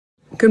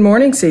Good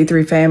morning,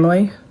 C3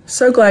 family.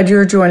 So glad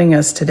you're joining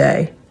us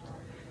today.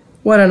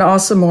 What an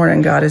awesome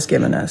morning God has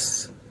given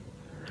us.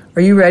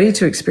 Are you ready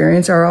to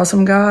experience our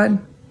awesome God?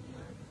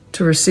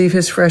 To receive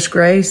His fresh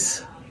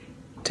grace?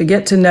 To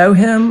get to know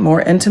Him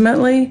more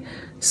intimately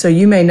so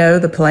you may know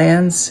the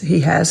plans He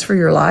has for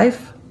your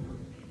life?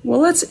 Well,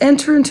 let's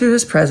enter into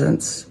His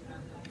presence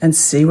and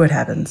see what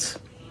happens.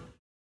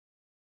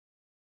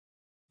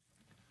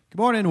 Good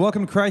morning.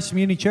 Welcome to Christ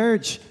Community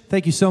Church.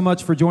 Thank you so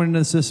much for joining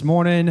us this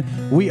morning.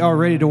 We are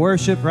ready to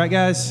worship, right,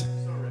 guys?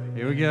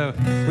 Here we go.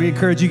 We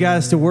encourage you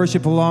guys to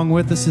worship along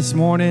with us this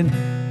morning.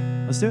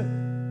 Let's do it.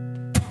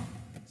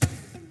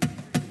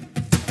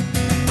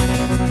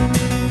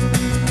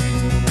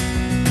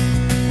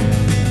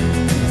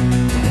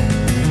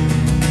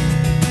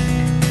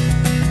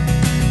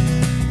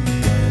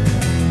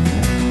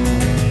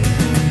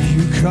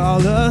 You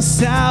call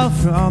us out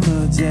from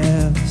the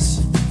depths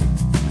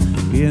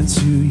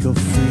into your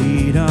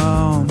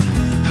freedom.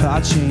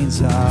 Our chains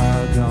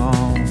are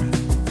gone.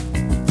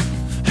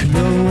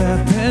 No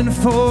weapon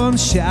formed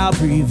shall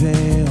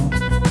prevail.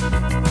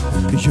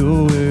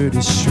 Your word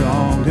is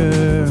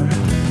stronger.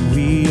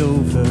 We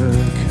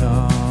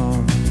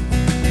overcome.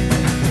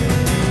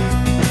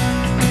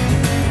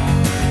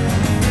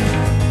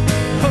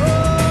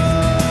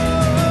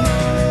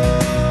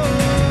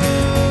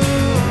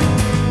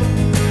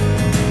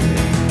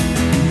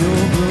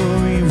 Your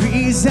glory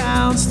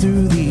resounds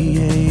through the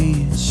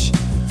age,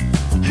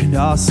 and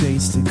all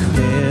saints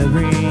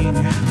declaring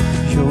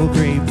your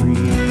great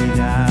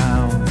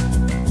renown.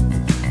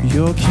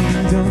 Your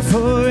kingdom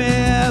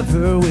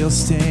forever will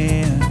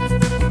stand.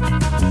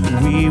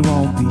 We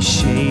won't be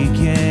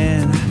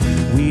shaken.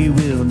 We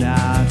will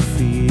not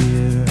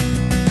fear.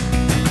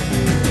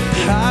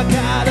 Our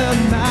God, a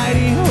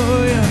mighty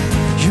warrior,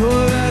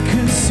 you're a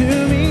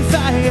consuming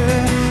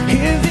fire.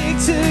 In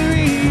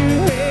victory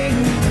you reign.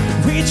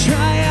 We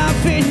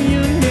triumph in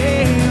your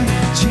name.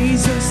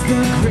 Jesus,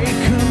 the great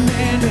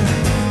commander,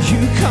 you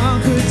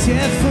conquered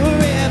death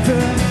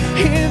forever.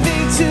 In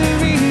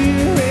victory you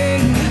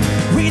reign.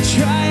 We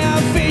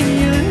triumph in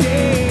your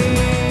name.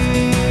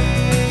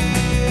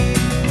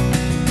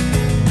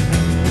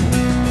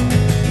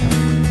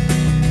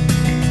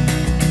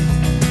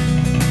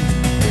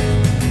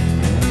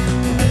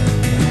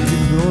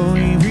 Your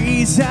glory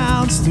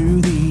resounds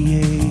through the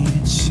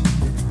age,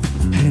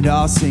 and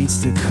all saints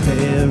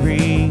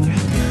declaring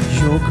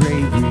your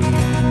great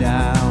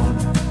renown.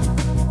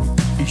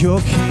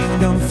 Your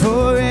kingdom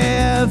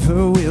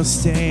forever will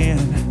stand.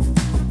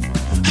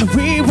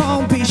 We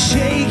won't be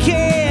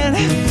shaken.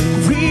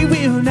 We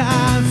will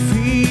not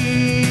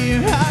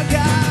fear. Our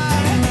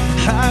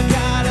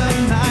God, a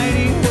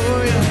mighty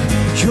warrior.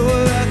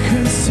 You're a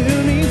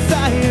consuming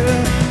fire.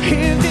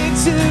 In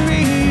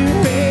victory you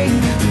reign.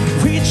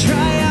 We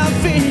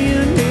triumph in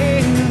your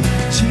name.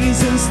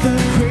 Jesus, the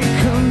great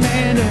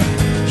commander.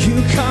 You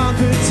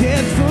conquered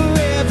death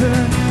forever.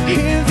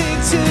 In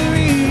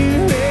victory you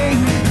reign.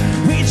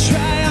 We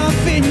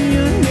triumph in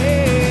your name.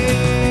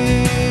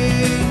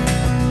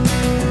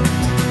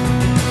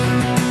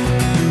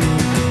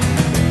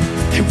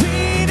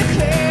 We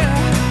declare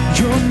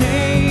your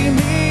name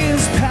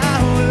is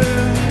power.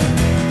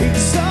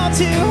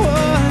 Exalted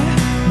one,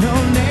 no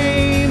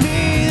name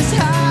is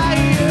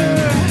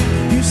higher.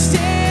 You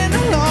stand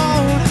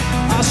alone,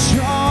 our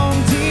strong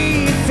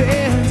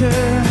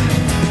defender.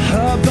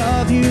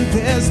 Above you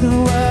there's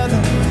no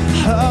other.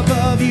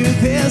 Above you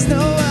there's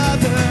no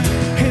other.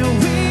 And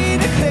we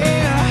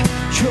declare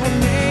your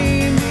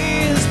name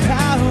is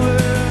power.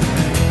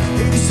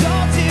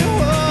 Exalted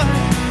one,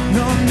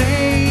 no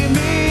name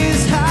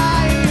is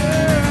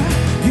higher.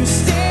 You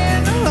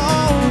stand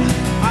alone,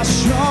 our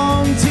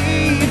strong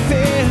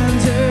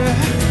defender.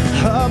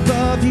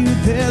 Above you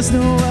there's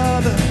no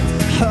other.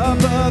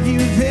 Above you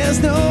there's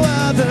no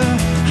other.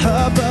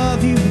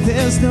 Above you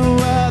there's no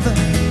other.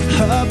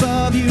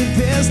 Above you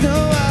there's no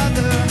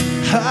other.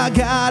 I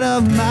got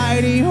a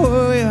mighty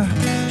warrior.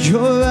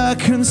 You're a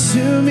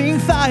consuming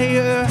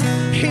fire.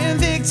 In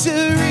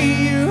victory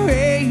you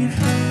reign.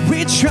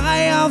 We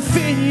triumph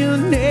in your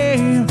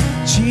name.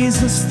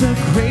 Jesus, the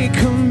great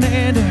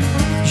commander.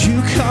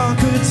 You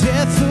conquered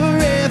death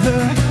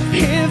forever.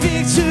 In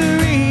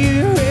victory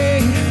you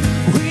reign.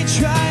 We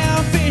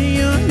triumph in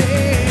your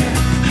name.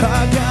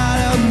 I got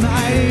a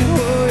mighty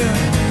warrior.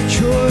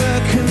 You're a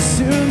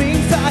consuming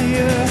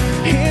fire.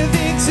 In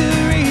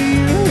victory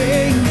you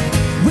reign.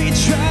 We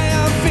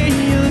triumph in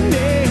your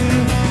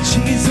name.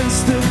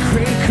 Jesus, the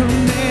great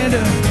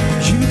commander.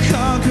 You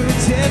conquered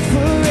death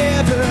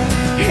forever.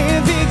 In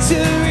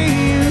victory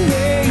you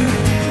reign.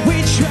 We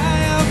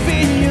triumph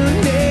in your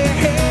name.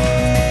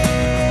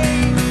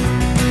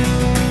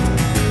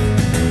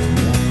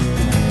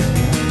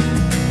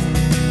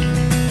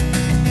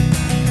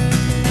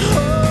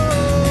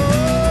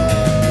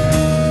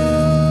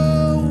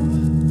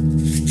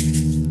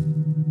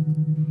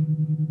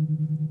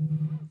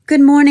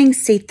 Good morning,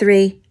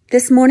 C3.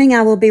 This morning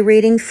I will be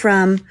reading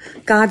from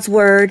God's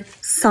Word,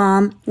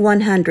 Psalm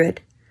 100.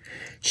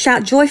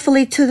 Shout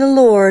joyfully to the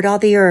Lord, all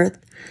the earth.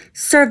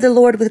 Serve the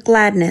Lord with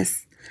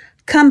gladness.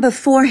 Come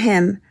before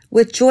him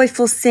with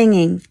joyful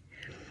singing.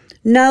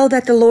 Know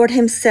that the Lord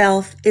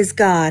himself is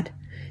God.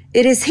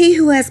 It is he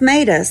who has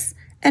made us,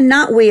 and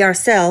not we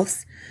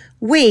ourselves.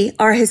 We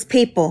are his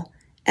people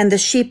and the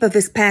sheep of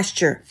his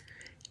pasture.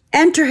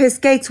 Enter his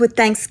gates with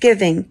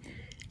thanksgiving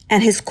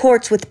and his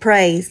courts with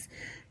praise.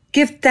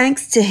 Give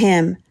thanks to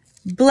him.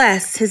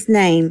 Bless his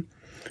name.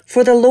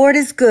 For the Lord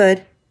is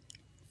good.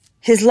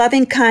 His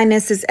loving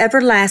kindness is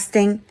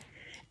everlasting,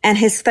 and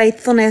his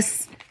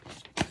faithfulness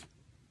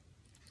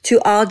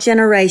to all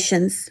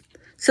generations.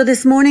 So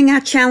this morning I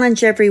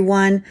challenge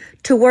everyone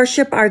to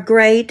worship our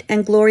great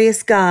and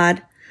glorious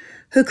God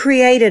who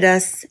created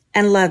us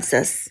and loves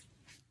us.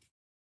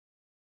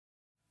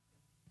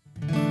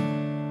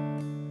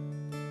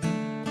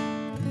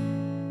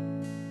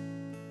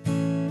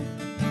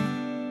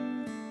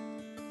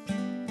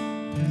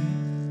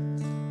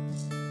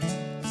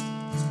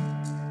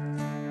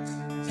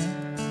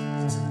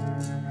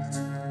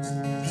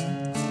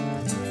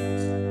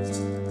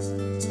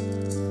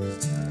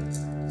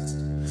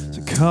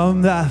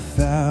 Come thy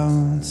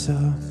fount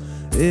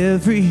of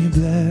every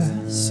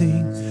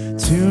blessing,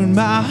 tune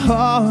my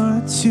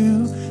heart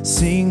to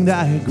sing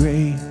thy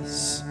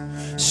grace.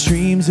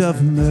 Streams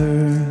of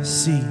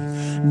mercy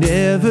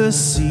never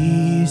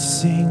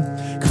ceasing,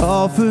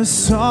 call for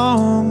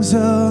songs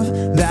of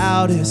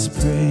loudest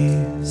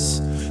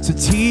praise. So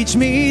teach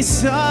me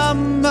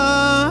some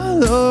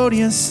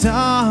melodious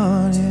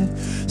sonnet,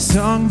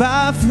 sung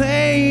by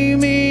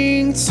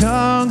flaming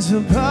tongues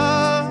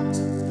above.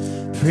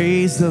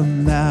 Praise the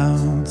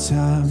mount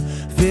I'm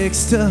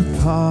fixed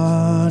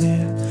upon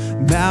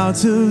it,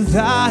 mount of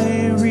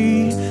thy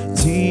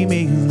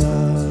redeeming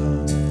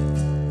love.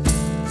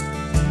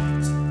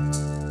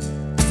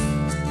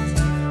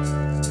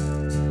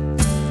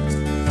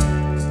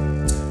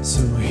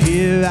 So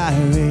here I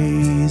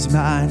raise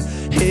mine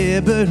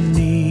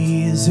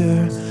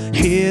Ebenezer,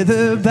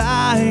 hither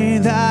by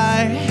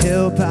thy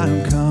help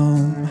I'm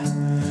come,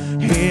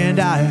 and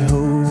I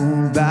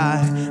hope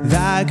by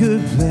thy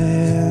good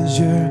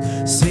pleasure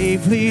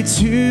safely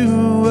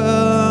to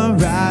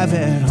arrive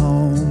at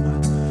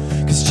home.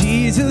 'Cause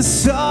Jesus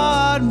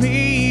sought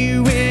me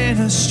when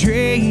a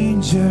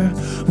stranger,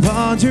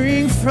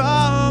 wandering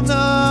from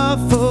the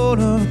fold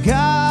of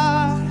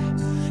God.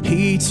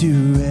 He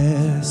to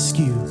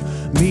rescue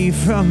me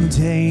from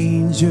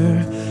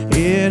danger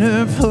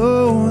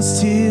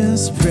interposed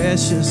his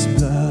precious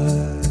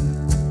blood.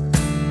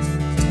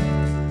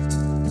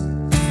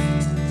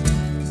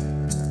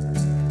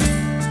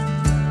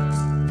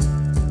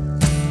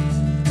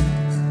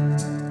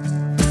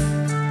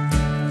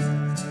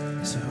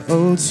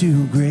 Oh,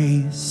 to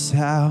grace,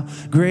 how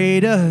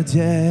great a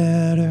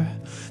debtor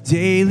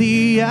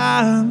daily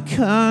I'm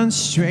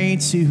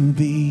constrained to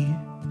be.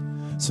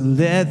 So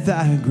let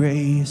thy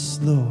grace,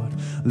 Lord,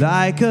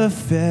 like a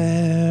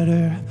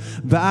fetter,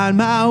 bind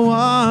my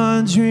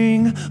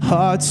wandering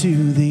heart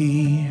to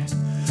thee.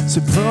 So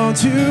prone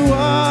to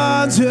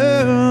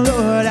wander,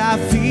 Lord, I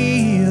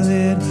feel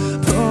it,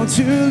 prone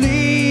to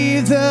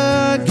leave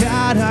the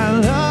God I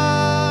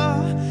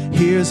love.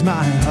 Here's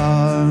my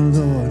heart,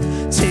 Lord,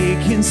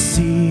 take and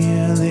seal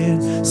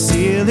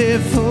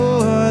it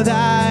for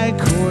thy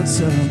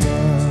courts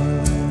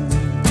above.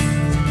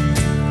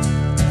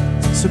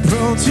 So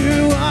prone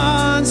to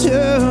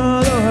wander,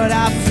 Lord,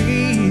 I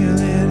feel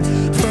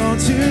it, prone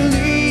to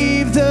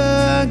leave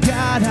the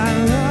God I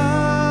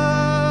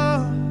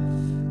love.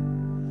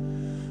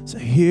 So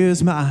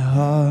here's my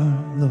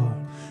heart, Lord,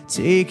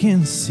 take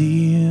and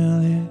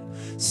seal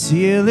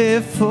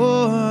it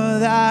for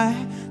thy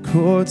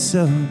courts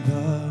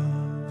above.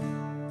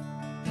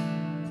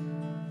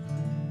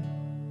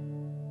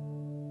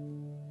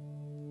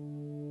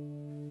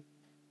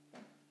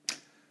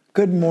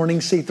 Good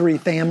morning, C3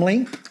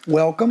 family.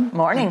 Welcome.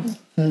 Morning.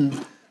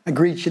 I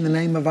greet you in the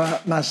name of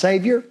my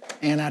Savior,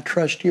 and I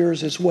trust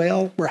yours as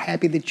well. We're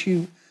happy that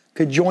you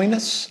could join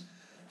us.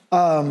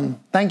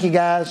 Thank you,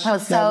 guys.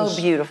 That was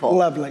beautiful.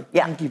 Lovely.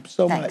 Yeah. Thank you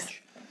so Thanks.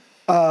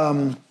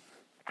 much.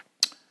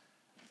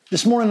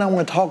 This morning I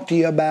want to talk to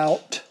you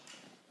about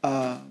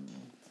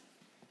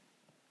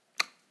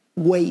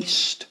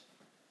wasting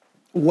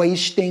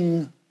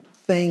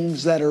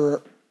things that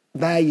are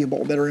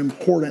valuable, that are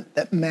important,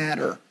 that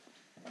matter.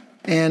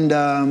 And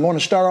I want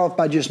to start off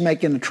by just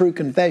making a true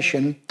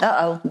confession.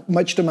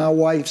 Much to my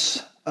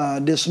wife's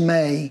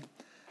dismay.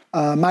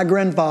 My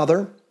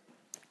grandfather,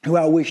 who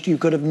I wished you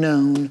could have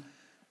known,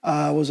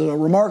 was a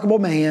remarkable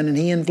man, and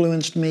he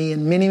influenced me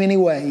in many, many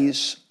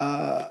ways,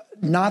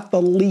 not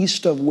the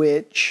least of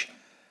which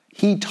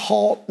he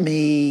taught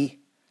me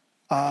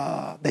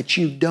that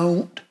you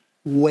don't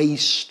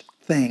waste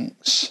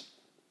things.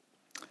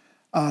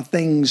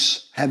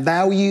 Things have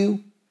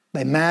value,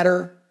 they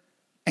matter,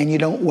 and you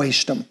don't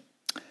waste them.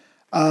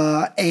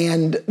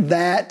 And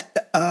that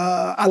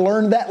I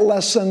learned that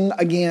lesson,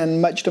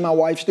 again, much to my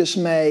wife's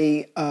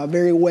dismay,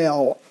 very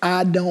well.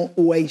 I don't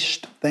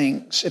waste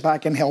things if I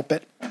can help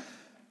it.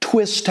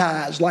 Twist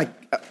ties, like,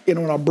 in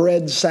a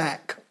bread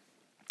sack.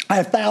 I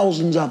have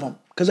thousands of them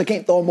because I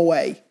can't throw them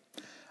away.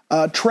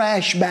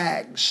 Trash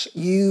bags.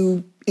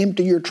 You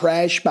empty your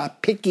trash by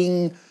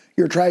picking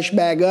your trash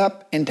bag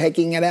up and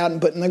taking it out and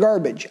putting in the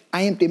garbage.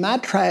 I empty my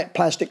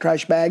plastic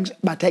trash bags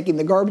by taking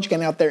the garbage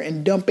can out there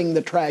and dumping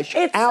the trash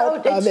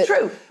out of it. It's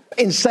true.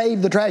 And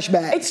save the trash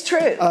bag. It's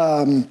true.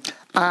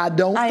 I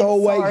don't throw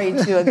away. I'm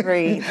sorry to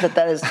agree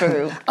that is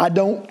true. I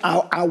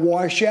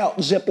wash out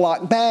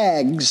Ziploc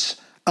bags.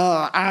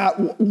 I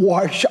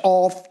wash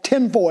off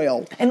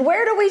tinfoil. And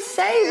where do we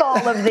save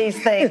all of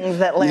these things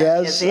that Larry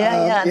Yes, is?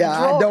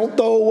 I don't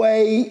throw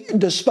away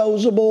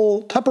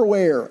disposable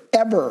Tupperware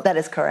ever. That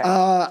is correct.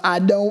 I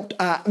don't.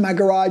 My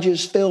garage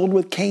is filled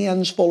with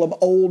cans full of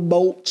old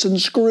bolts and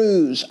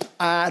screws.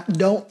 I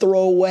don't throw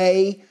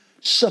away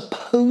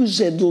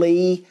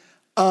supposedly,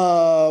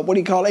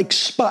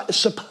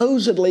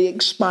 supposedly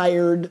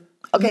expired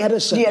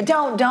medicine. Yeah,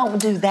 don't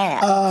do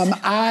that.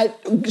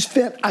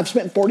 I've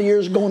spent 40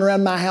 years going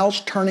around my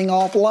house turning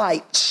off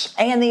lights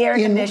And the air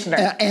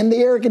conditioner. And the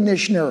air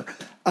conditioner.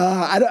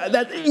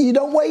 You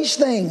don't waste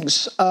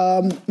things.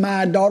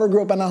 My daughter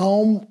grew up in a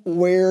home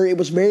where it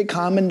was very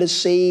common to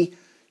see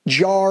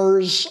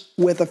jars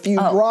with a few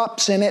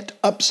drops in it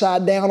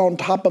upside down on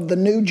top of the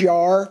new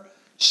jar,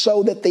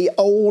 so that the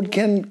old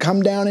can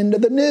come down into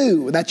the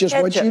new. That's just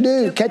what you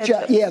do.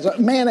 Ketchup, yes,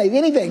 mayonnaise,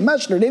 anything,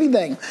 mustard,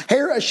 anything,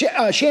 hair,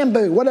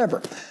 shampoo,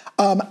 whatever.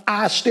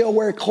 I still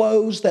wear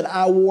clothes that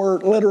I wore,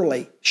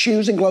 literally,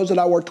 shoes and clothes that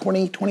I wore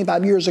 20,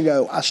 25 years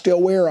ago. I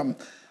still wear them.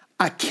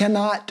 I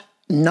cannot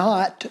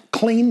not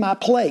clean my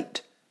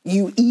plate.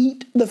 You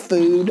eat the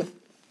food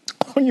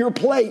on your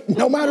plate,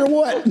 no matter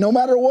what.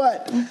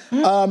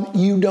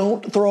 You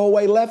don't throw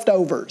away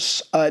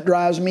leftovers. It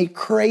drives me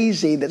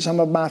crazy that some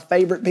of my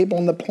favorite people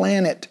on the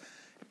planet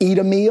eat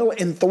a meal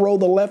and throw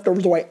the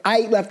leftovers away.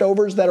 I eat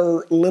leftovers that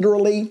are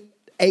literally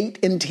 8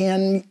 and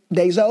 10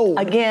 days old.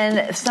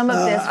 Again, some of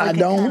this we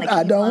can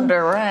keep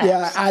under wraps.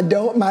 Yeah, I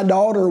don't. My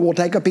daughter will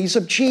take a piece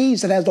of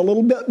cheese that has a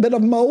little bit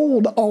of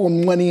mold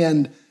on one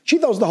end. She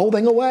throws the whole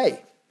thing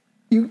away.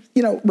 You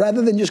know,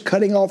 rather than just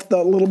cutting off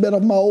the little bit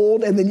of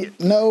mold, and then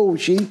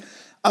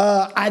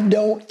I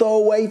don't throw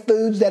away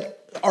foods that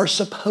are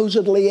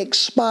supposedly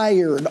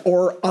expired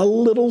or a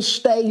little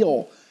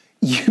stale.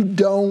 You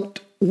don't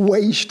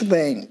waste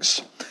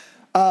things.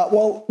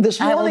 This morning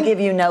I will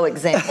give you no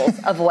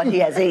examples of what he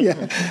has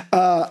eaten.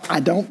 I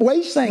don't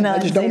waste things. I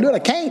just don't do it. I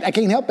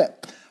can't help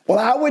it. Well,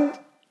 I would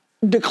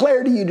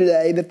declare to you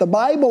today that the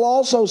Bible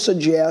also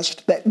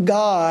suggests that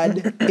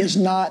God is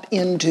not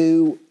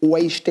into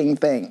wasting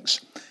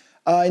things.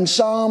 In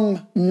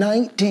Psalm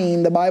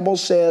 19, the Bible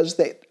says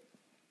that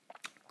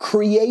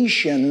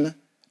creation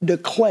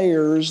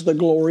declares the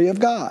glory of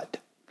God.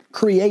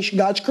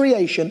 God's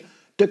creation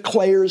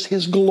declares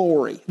His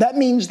glory. That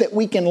means that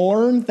we can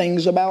learn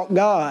things about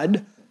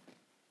God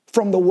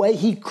from the way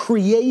He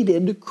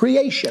created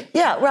creation.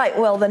 Yeah, right.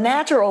 Well, the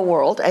natural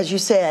world, as you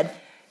said,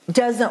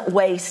 doesn't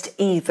waste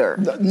either.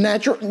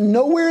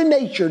 Nowhere in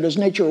nature does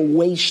nature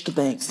waste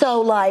things.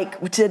 So,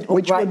 which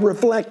would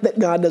reflect that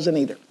God doesn't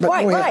either. But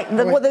right.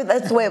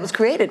 That's the way it was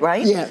created,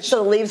 right? Yes.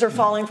 So the leaves are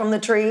falling from the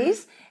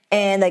trees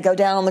and they go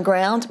down on the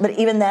ground. But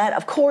even that,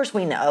 of course,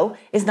 we know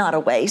is not a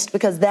waste,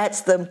 because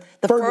that's the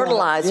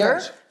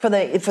fertilizer for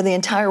the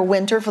entire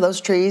winter for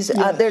those trees.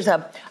 Yes. There's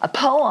a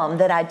poem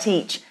that I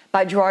teach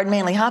by Gerard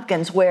Manley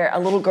Hopkins where a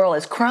little girl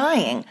is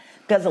crying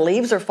because the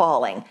leaves are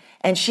falling.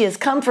 And she is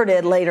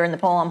comforted later in the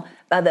poem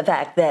by the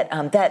fact that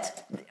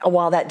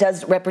while that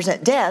does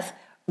represent death,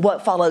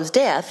 what follows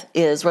death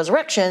is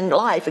resurrection,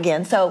 life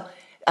again. So,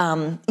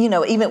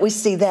 even we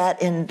see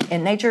that in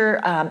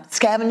nature.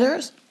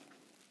 Scavengers.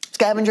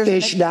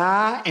 Fish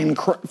die and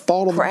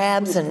fall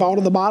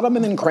to the bottom,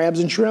 and then crabs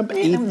and shrimp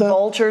eat the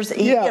vultures.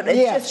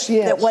 Yes.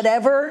 That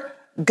whatever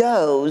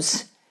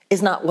goes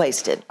is not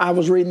wasted. I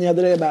was reading the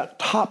other day about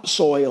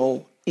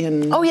topsoil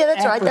in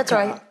Africa, that's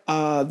right.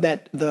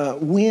 That the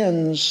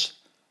winds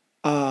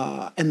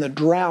and the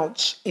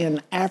droughts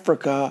in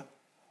Africa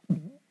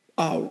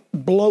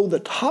blow the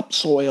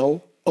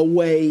topsoil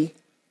away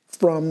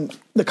from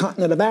the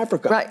continent of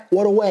Africa. Right.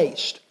 What a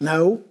waste.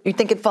 No. You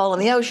think it'd fall in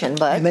the ocean,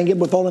 but... I think it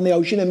would fall in the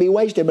ocean and be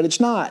wasted, but it's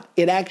not.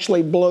 It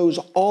actually blows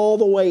all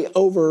the way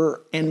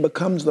over and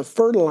becomes the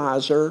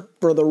fertilizer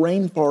for the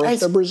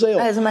rainforest of Brazil.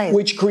 That is amazing.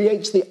 Which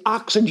creates the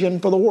oxygen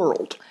for the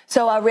world.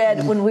 So I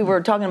read, when we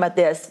were talking about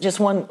this, just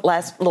one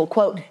last little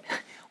quote,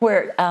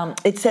 where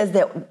it says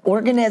that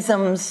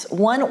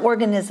one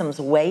organism's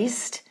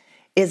waste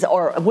is,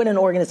 or when an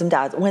organism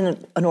dies,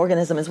 when an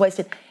organism is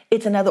wasted,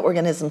 it's another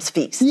organism's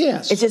feast.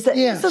 Yes. It's just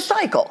it's a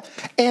cycle.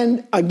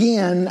 And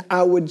again,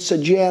 I would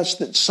suggest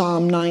that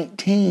Psalm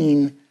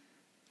 19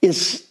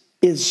 is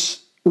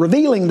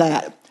revealing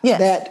that. Yes.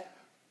 That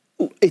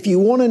if you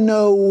want to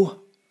know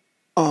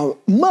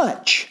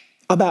much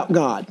about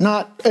God,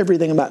 not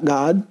everything about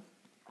God,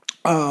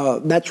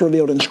 that's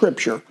revealed in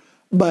Scripture,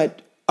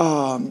 but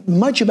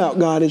much about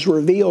God is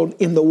revealed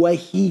in the way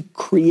He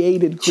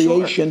created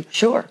creation.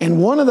 Sure.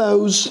 And one of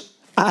those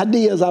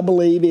ideas, I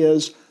believe,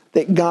 is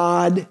that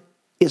God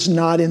is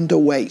not into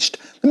waste.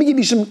 Let me give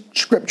you some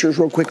scriptures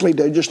real quickly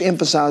to just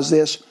emphasize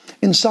this.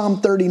 In Psalm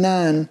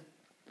 39,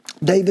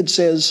 David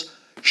says,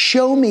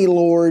 show me,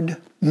 Lord,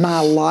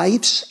 my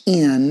life's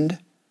end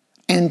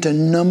and to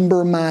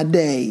number my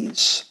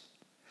days.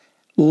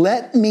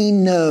 Let me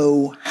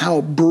know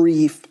how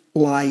brief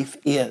life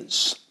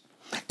is.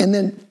 And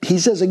then he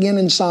says again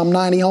in Psalm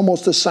 90,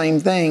 almost the same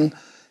thing.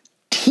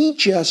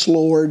 Teach us,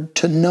 Lord,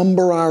 to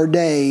number our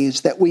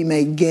days that we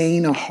may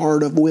gain a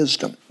heart of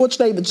wisdom. What's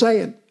David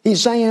saying?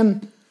 He's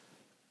saying,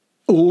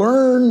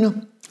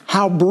 learn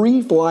how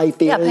brief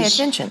life is. Yeah, pay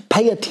attention.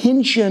 Pay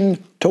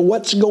attention to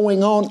what's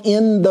going on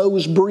in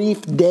those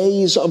brief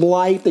days of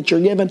life that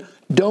you're given.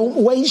 Don't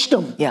waste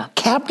them. Yeah.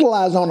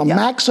 Capitalize on them. Yeah.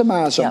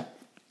 Maximize them.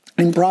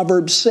 Yeah. In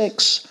Proverbs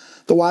 6,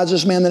 the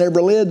wisest man that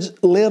ever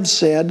lived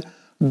said,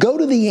 go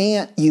to the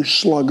ant, you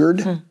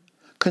sluggard.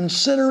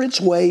 Consider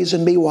its ways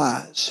and be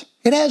wise.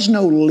 It has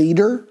no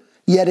leader,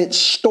 yet it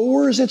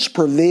stores its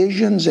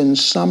provisions in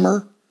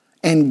summer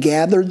and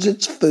gathers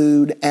its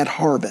food at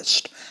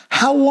harvest.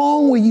 How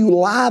long will you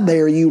lie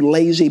there, you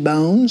lazy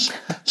bones?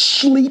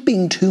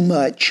 Sleeping too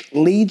much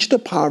leads to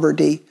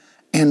poverty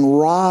and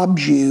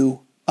robs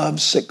you of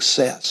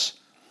success.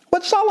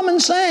 What's Solomon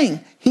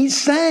saying? He's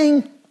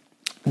saying,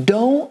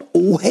 don't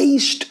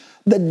waste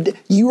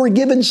you are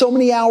given so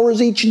many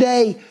hours each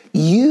day.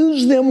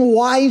 Use them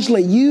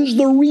wisely. Use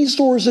the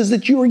resources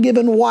that you are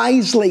given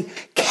wisely.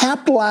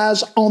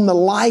 Capitalize on the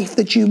life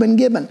that you've been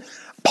given.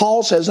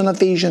 Paul says in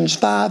Ephesians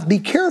 5, be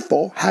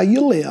careful how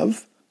you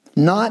live,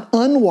 not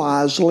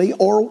unwisely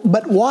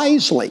but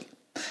wisely,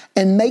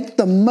 and make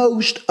the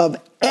most of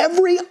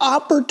every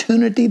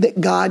opportunity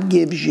that God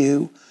gives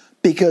you,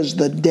 because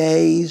the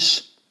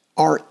days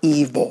are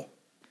evil.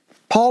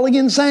 Paul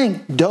again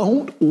saying,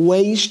 don't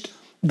waste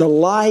the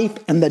life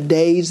and the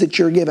days that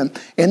you're given.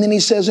 And then he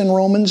says in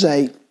Romans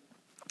 8,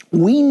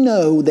 we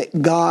know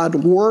that God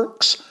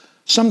works.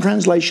 Some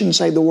translations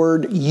say the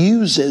word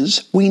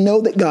uses. We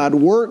know that God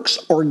works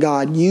or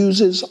God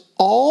uses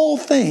all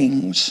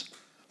things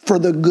for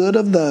the good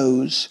of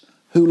those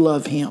who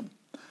love Him.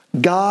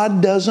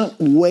 God doesn't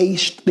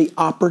waste the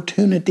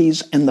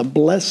opportunities and the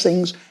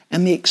blessings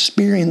and the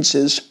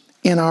experiences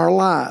in our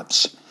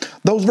lives.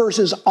 Those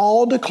verses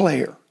all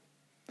declare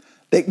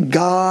that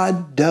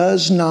God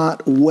does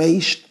not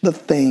waste the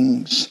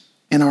things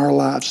in our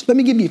lives. Let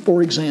me give you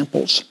 4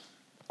 examples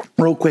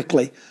real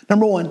quickly.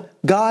 Number 1,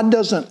 God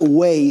doesn't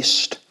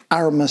waste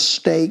our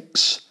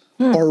mistakes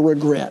or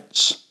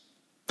regrets.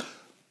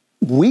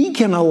 We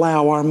can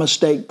allow our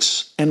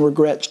mistakes and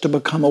regrets to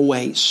become a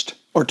waste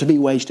or to be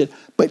wasted,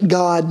 but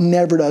God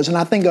never does. And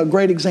I think a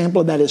great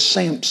example of that is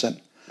Samson.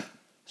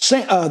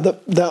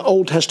 The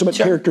Old Testament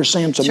character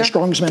Samson, the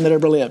strongest man that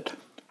ever lived.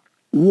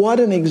 What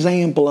an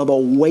example of a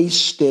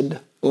wasted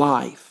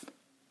life.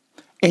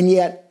 And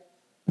yet,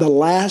 the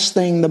last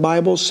thing the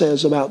Bible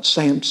says about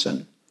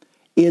Samson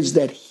is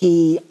that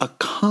he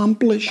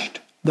accomplished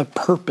the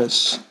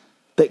purpose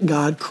that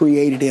God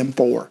created him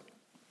for.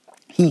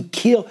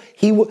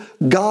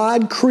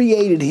 God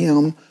created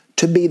him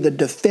to be the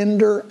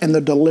defender and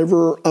the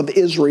deliverer of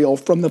Israel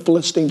from the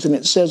Philistines. And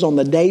it says on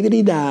the day that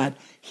he died,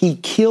 he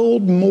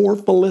killed more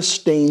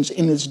Philistines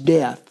in his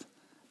death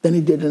than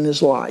he did in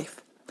his life.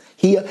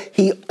 He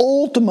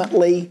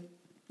ultimately,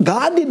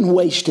 God didn't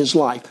waste his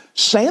life.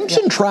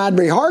 Samson tried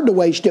very hard to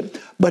waste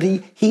it, but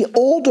he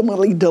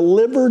ultimately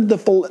delivered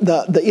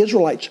the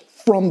Israelites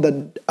from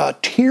the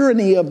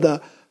tyranny of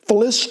the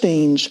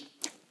Philistines,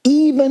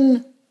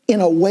 even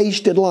in a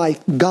wasted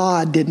life.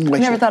 God didn't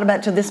waste it. I never thought about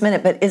it to this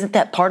minute, but isn't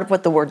that part of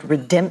what the word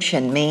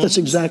redemption means? That's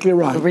exactly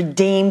right.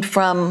 Redeemed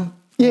from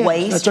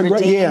waste,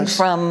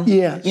 from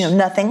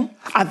nothing.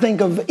 I think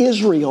of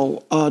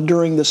Israel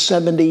during the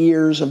 70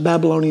 years of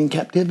Babylonian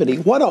captivity.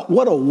 What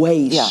a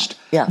waste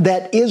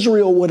that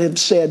Israel would have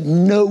said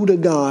no to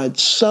God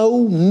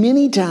so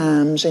many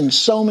times in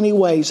so many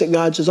ways that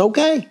God says,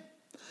 okay,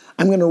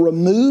 I'm going to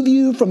remove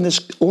you from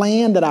this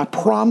land that I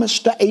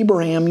promised to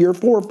Abraham, your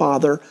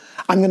forefather.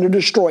 I'm going to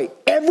destroy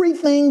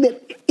everything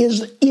that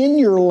is in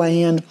your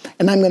land,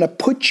 and I'm going to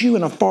put you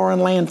in a foreign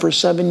land for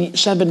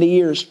 70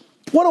 years.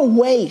 What a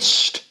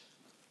waste.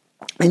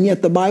 And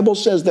yet the Bible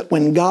says that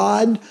when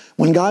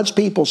God's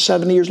people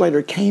 70 years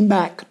later came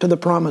back to the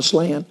promised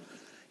land,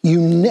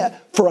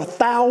 for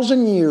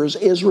 1,000 years,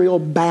 Israel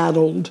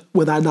battled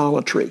with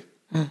idolatry.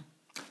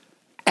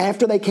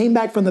 After they came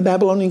back from the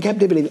Babylonian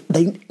captivity,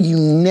 you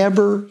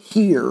never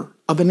hear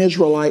of an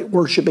Israelite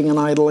worshiping an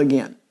idol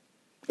again.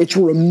 It's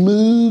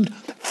removed.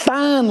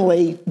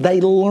 Finally,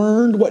 they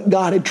learned what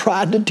God had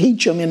tried to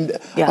teach them in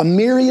a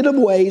myriad of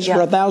ways for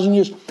 1,000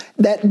 years.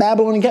 That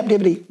Babylonian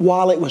captivity,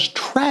 while it was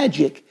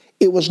tragic,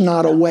 it was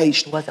not a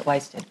waste. It wasn't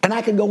wasted. And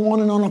I could go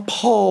on and on.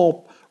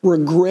 Paul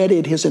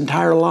regretted his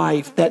entire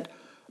life that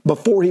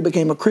before he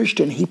became a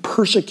Christian, he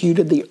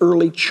persecuted the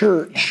early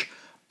church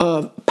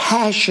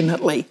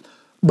passionately.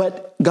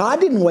 But God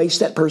didn't waste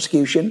that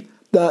persecution.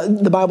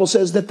 The Bible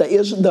says that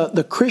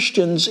the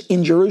Christians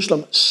in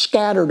Jerusalem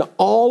scattered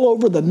all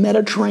over the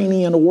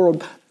Mediterranean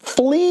world,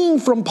 fleeing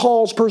from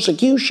Paul's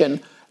persecution.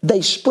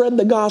 They spread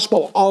the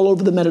gospel all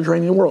over the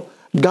Mediterranean world.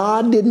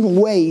 God didn't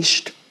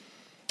waste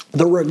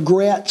the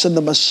regrets and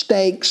the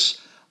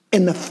mistakes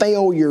and the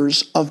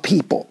failures of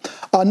people.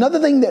 Another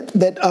thing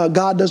that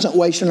God doesn't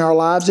waste in our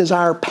lives is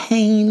our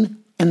pain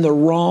and the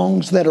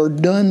wrongs that are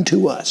done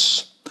to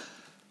us.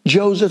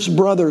 Joseph's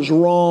brothers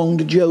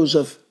wronged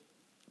Joseph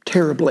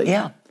terribly.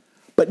 Yeah.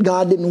 But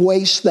God didn't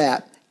waste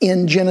that.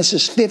 In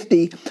Genesis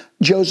 50,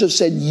 Joseph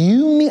said,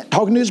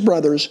 talking to his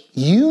brothers,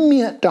 you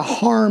meant to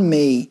harm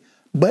me,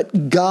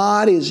 but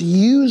God is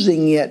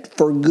using it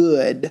for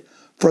good,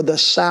 for the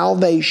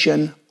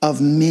salvation of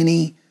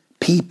many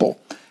people.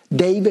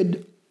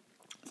 David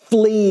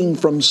fleeing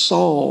from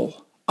Saul.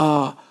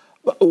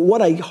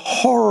 What a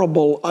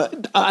horrible,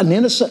 an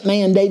innocent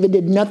man. David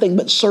did nothing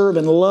but serve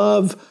and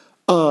love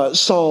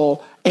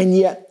Saul, and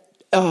yet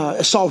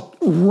Saul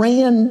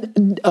ran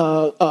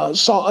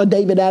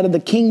David out of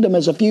the kingdom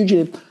as a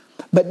fugitive,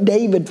 but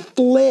David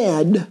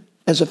fled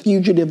as a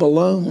fugitive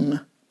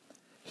alone.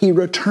 He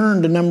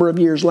returned a number of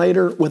years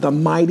later with a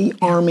mighty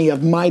army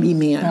of mighty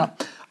men.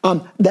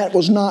 That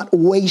was not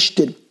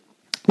wasted.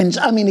 And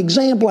I mean,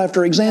 example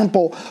after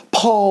example,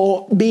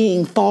 Paul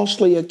being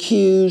falsely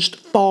accused,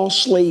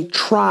 falsely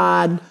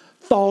tried,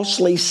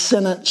 falsely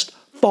sentenced,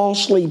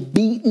 falsely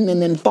beaten, and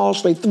then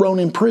falsely thrown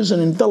in prison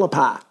in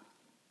Philippi.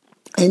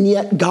 And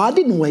yet God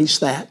didn't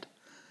waste that.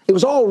 It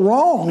was all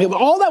wrong.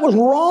 All that was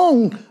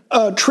wrong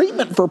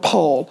treatment for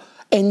Paul.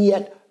 And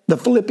yet the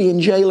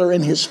Philippian jailer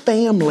and his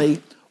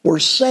family were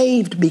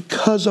saved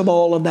because of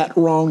all of that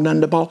wrong done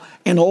to Paul.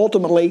 And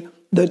ultimately,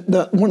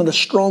 one of the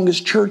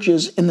strongest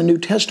churches in the New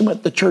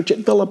Testament, the church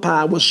at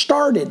Philippi, was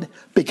started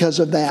because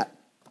of that.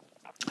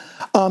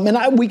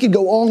 We could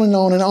go on and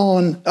on and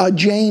on.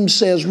 James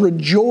says,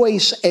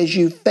 rejoice as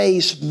you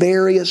face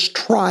various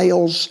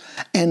trials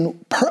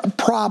and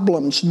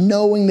problems,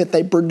 knowing that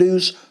they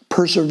produce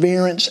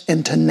perseverance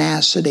and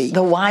tenacity.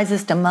 The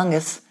wisest among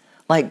us,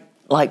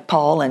 like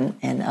Paul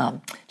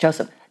and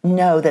Joseph,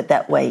 know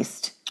that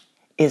waste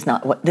is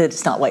not, that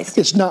it's not wasted.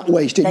 It's not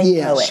wasted, they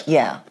yes. Know it,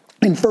 yeah.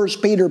 In 1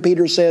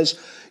 Peter says,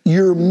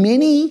 your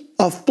many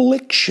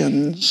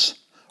afflictions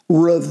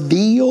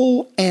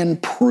reveal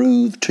and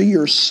prove to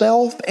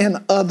yourself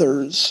and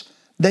others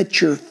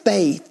that your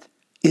faith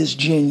is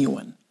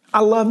genuine. I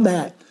love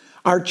that.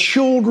 Our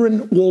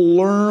children will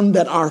learn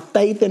that our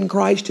faith in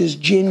Christ is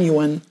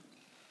genuine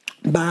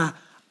by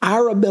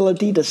our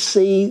ability to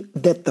see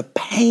that the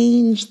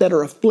pains that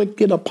are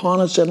afflicted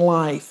upon us in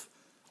life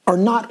are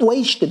not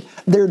wasted.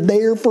 They're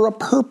there for a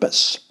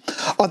purpose.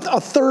 A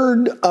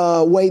third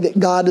way that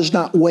God does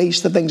not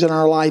waste the things in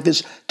our life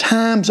is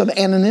times of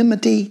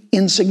anonymity,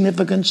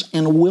 insignificance,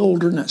 and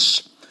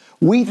wilderness.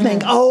 We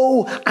think,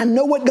 I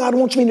know what God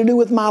wants me to do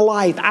with my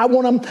life.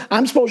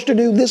 I'm supposed to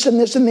do this and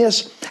this and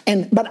this.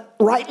 But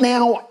right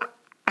now,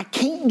 I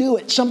can't do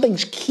it.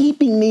 Something's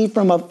keeping me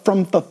from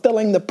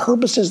fulfilling the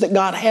purposes that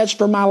God has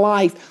for my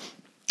life.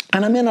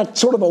 And I'm in a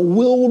sort of a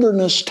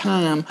wilderness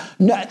time.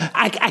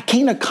 I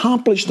can't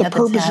accomplish the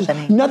purposes.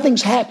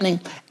 Nothing's happening.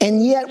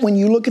 And yet, when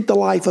you look at the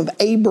life of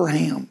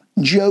Abraham,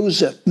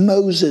 Joseph,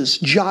 Moses,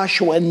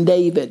 Joshua, and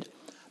David,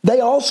 they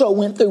also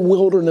went through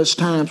wilderness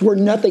times where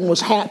nothing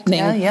was happening.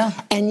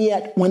 And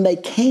yet, when they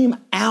came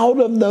out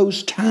of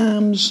those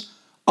times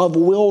of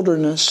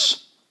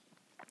wilderness,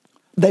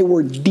 they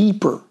were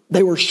deeper,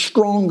 they were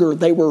stronger,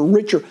 they were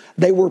richer,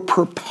 they were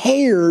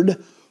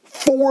prepared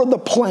for the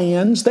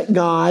plans that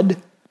God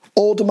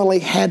ultimately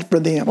had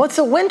for them. Well, it's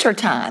a winter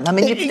time. I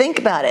mean, you think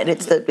about it.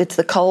 It's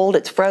the cold,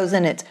 it's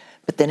frozen,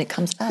 but then it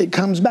comes back. It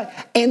comes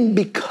back. And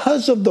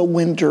because of the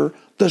winter,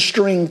 the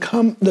spring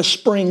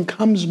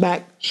comes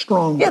back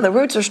stronger. Yeah, the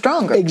roots are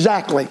stronger.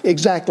 Exactly.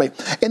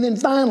 And then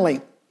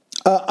finally,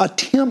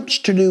 attempts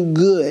to do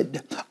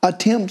good,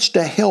 attempts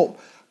to help.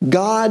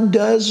 God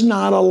does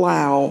not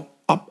allow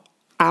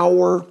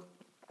our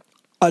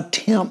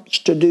attempts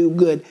to do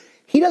good.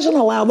 He doesn't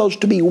allow those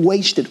to be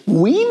wasted.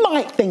 We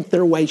might think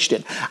they're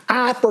wasted.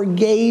 I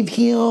forgave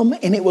him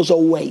and it was a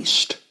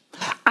waste.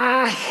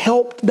 I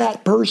helped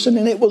that person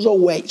and it was a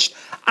waste.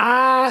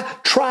 I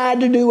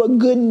tried to do a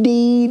good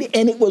deed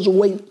and it was a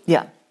waste.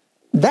 Yeah.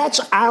 That's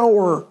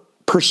our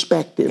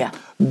perspective. Yeah.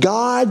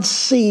 God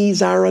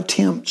sees our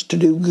attempts to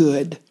do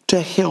good,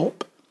 to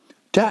help,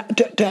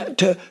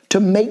 to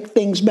make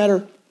things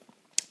better.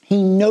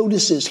 He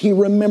notices, he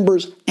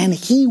remembers, and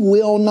he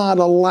will not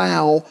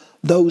allow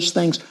those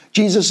things.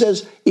 Jesus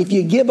says, if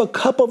you give a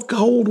cup of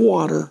cold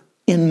water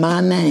in my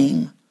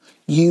name,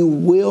 you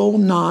will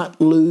not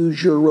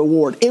lose your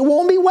reward. It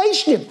won't be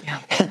wasted.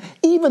 Yeah.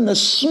 Even the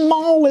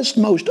smallest,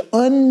 most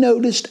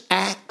unnoticed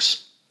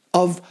acts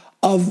of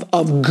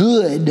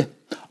good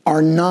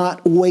are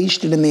not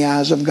wasted in the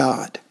eyes of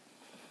God.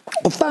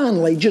 Well,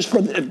 finally, just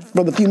for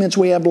the few minutes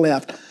we have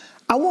left,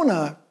 I want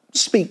to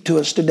speak to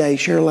us today,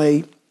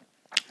 Shirley,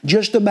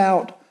 just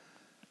about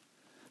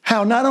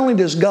how not only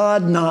does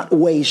God not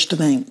waste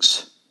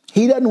things,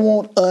 he doesn't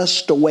want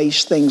us to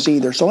waste things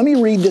either. So let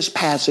me read this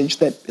passage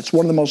that it's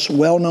one of the most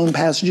well-known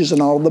passages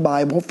in all of the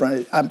Bible.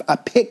 I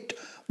picked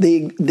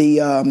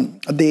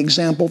the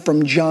example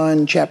from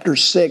John chapter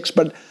 6,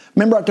 but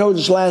remember I told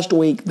us last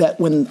week that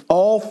when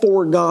all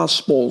four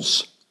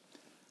Gospels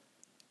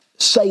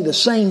say the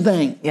same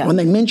thing, Yeah. when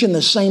they mention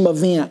the same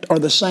event or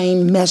the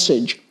same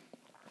message.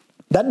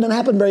 That doesn't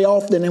happen very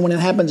often, and when it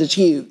happens, it's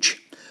huge.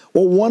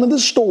 Well, one of the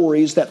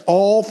stories that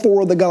all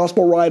four of the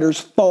gospel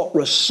writers thought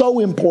was so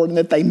important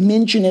that they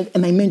mention it,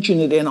 and they mention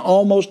it in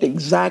almost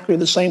exactly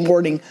the same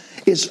wording,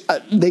 is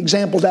the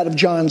examples out of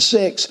John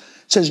 6. It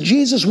says,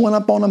 Jesus went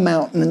up on a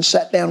mountain and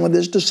sat down with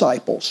his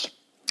disciples,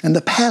 and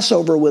the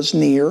Passover was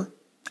near,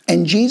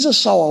 and Jesus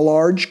saw a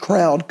large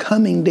crowd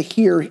coming to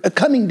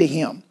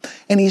him.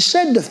 And he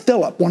said to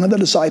Philip, one of the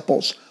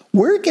disciples,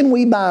 "Where can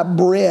we buy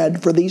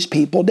bread for these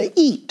people to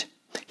eat?"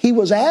 He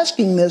was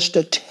asking this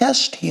to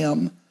test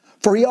him,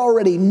 for he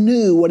already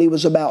knew what he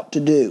was about to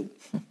do.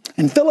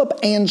 And Philip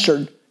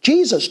answered,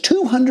 Jesus,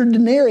 200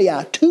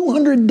 denarii,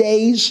 200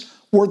 days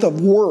worth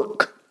of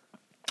work,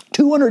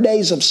 200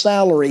 days of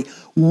salary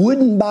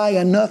wouldn't buy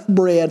enough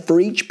bread for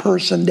each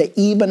person to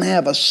even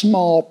have a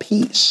small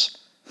piece.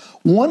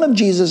 One of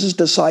Jesus'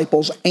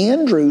 disciples,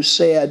 Andrew,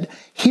 said,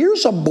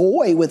 "Here's a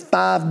boy with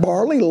 5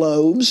 barley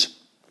loaves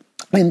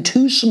and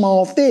 2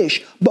 small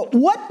fish, but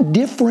what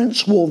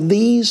difference will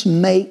these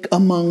make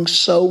among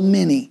so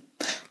many?"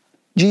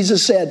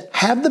 Jesus said,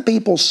 "Have the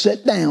people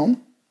sit down."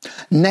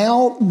 And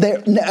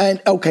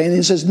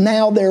it says,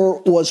 now there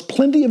was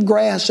plenty of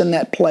grass in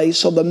that place,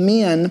 so the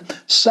men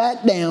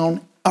sat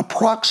down,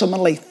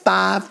 approximately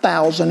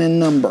 5,000 in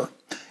number.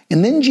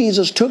 And then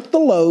Jesus took the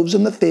loaves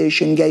and the fish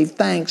and gave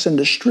thanks and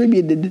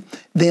distributed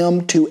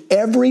them to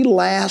every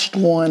last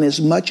one as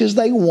much as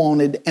they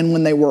wanted. And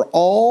when they were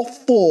all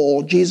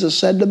full, Jesus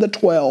said to the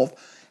 12,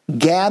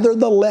 "Gather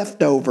the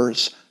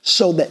leftovers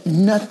so that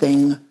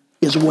nothing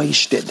is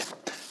wasted."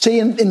 See,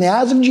 in the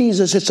eyes of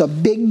Jesus, it's a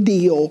big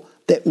deal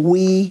that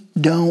we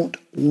don't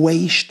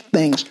waste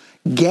things.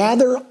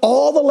 Gather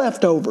all the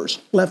leftovers,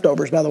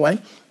 by the way.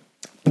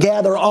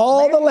 Gather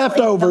all the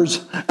leftovers.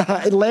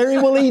 Larry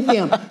will eat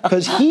them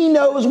because he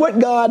knows what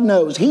God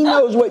knows. He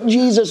knows what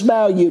Jesus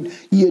valued.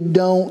 You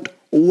don't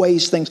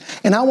waste things.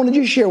 And I want to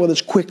just share with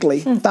us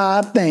quickly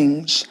 5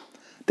 things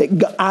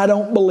that I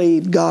don't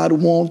believe God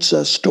wants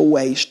us to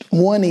waste.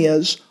 One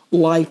is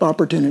life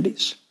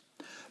opportunities.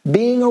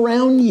 Being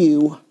around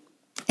you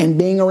and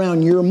being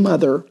around your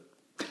mother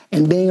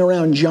and being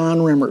around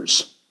John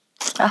Rimmers.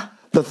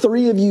 The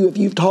 3 of you, if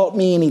you've taught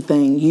me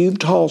anything, you've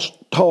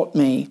taught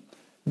me,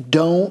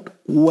 don't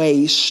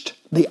waste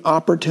the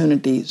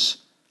opportunities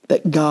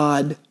that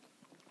God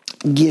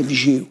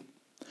gives you.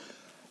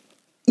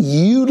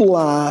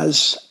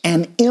 Utilize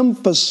and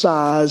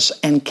emphasize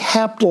and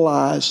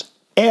capitalize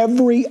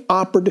every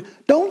opportunity.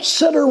 Don't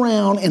sit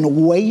around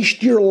and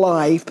waste your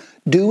life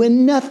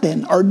doing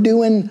nothing or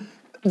doing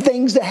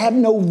things that have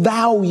no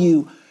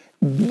value.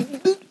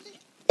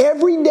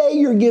 Every day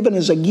you're given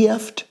as a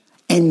gift,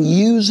 and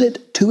use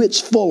it to its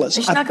fullest.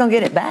 You're not going to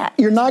get it back.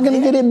 You're not going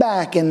to get it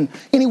back. And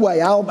anyway,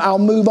 I'll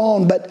move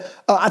on. But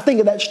I think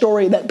of that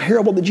story, that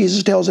parable that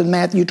Jesus tells in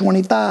Matthew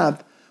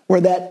 25,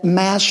 where that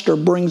master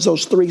brings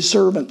those 3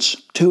 servants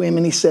to him,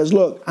 and he says,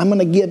 "Look, I'm going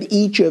to give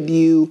each of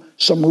you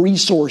some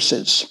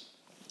resources,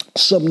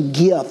 some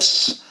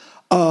gifts,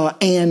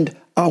 and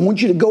I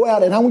want you to go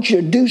out and I want you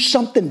to do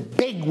something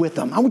big with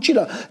them. I want you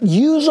to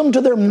use them to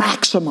their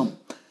maximum."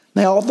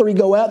 Now all 3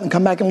 go out and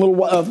come back in a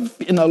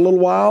little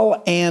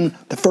while, and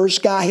the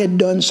first guy had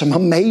done some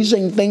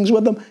amazing things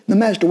with them. The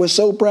master was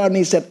so proud, and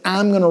he said,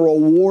 "I'm going to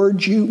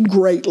reward you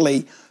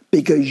greatly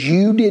because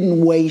you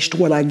didn't waste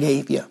what I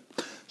gave you."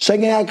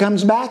 Second guy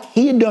comes back,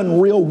 he had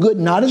done real good.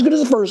 Not as good as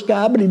the first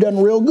guy, but he'd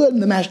done real good.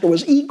 And the master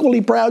was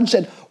equally proud and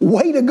said,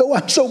 "Way to go,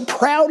 I'm so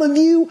proud of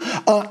you.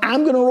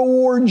 I'm going to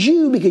reward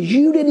you because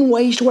you didn't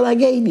waste what I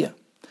gave you."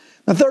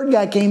 The third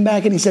guy came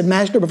back and he said,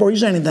 "Master, before you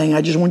say anything, I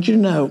just want you to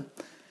know,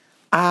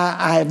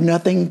 I have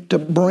nothing to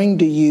bring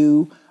to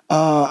you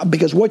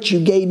because what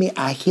you gave me,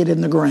 I hid in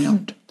the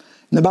ground."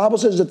 And the Bible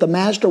says that the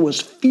master was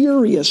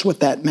furious with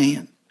that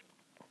man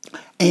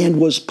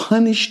and was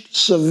punished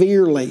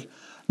severely,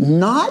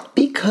 not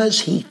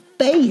because he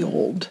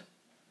failed.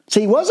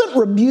 See, he wasn't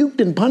rebuked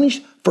and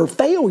punished for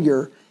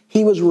failure.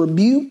 He was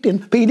rebuked,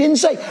 but he didn't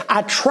say,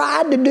 "I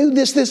tried to do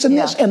this, this, and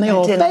this, and they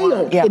all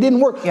failed." Yeah. It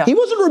didn't work. Yeah. He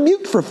wasn't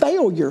rebuked for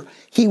failure.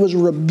 He was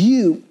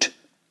rebuked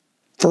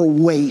for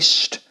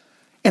waste.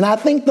 And I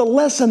think the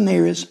lesson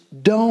there is,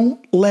 don't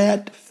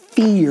let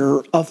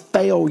fear of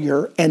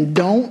failure and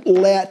don't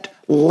let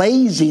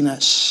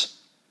laziness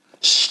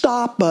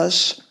stop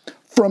us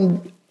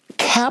from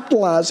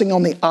capitalizing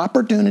on the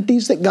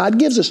opportunities that God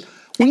gives us.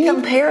 In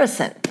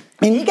comparison.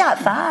 And he got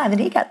 5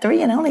 and he got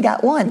 3 and I only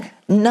got 1.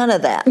 None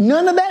of that.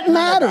 None of that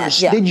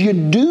matters. Yeah. Did you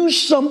do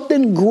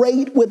something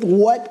great with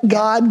what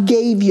God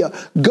gave you?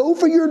 Go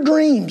for your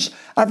dreams.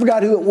 I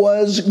forgot who it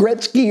was,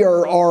 Gretzky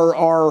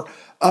or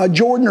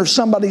Jordan or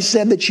somebody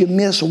said that you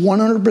miss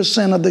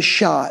 100% of the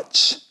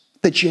shots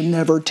that you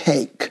never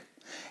take.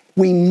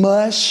 We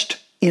must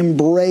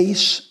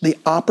embrace the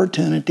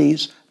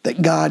opportunities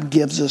that God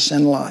gives us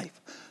in life.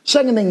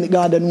 Second thing that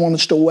God doesn't want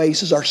us to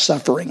waste is our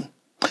suffering.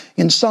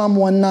 In Psalm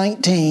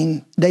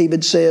 119,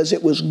 David says,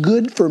 "It was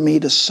good for me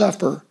to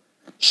suffer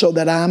so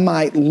that I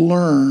might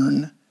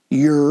learn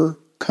your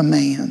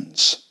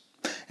commands."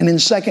 And in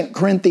 2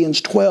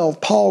 Corinthians 12,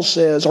 Paul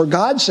says, or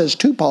God says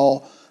to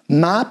Paul,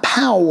 my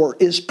power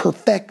is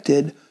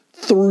perfected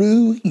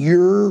through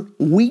your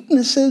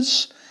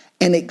weaknesses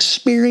and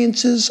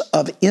experiences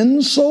of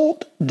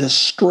insult,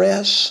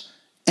 distress,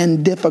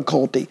 and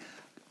difficulty.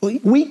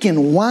 We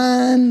can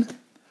whine,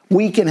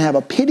 we can have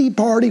a pity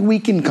party, we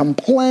can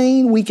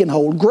complain, we can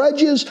hold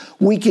grudges,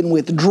 we can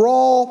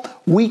withdraw,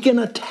 we can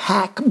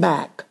attack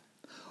back.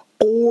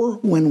 Or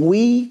when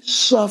we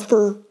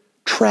suffer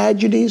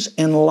tragedies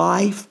in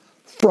life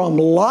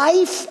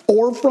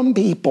or from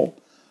people,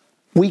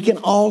 we can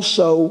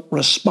also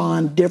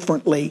respond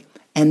differently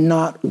and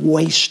not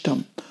waste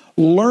them.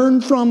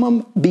 Learn from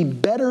them, be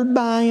bettered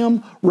by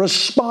them,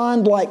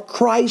 respond like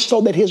Christ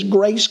so that His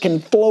grace can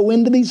flow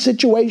into these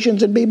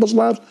situations in people's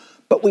lives.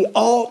 But we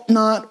ought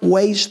not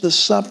waste the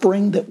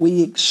suffering that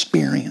we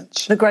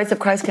experience. The grace of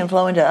Christ can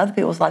flow into other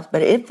people's lives,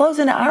 but it flows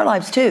into our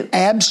lives too.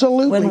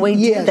 Absolutely. When we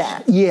do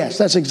that. Yes,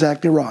 that's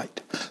exactly right.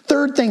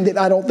 Third thing that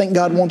I don't think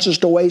God wants us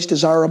to waste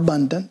is our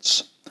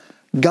abundance.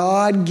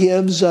 God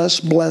gives us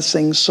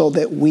blessings so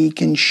that we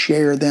can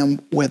share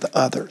them with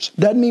others.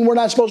 Doesn't mean we're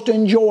not supposed to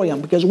enjoy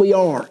them, because we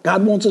are.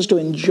 God wants us to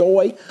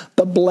enjoy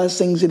the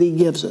blessings that He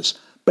gives us.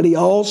 But He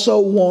also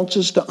wants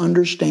us to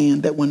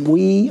understand that when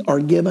we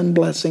are given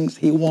blessings,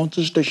 He wants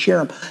us to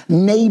share them.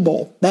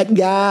 Nabal, that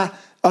guy,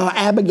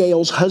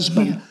 Abigail's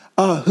husband,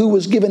 who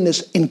was given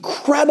this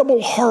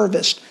incredible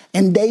harvest,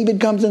 and David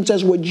comes and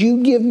says, would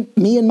you give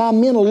me and my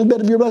men a little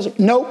bit of your blessing?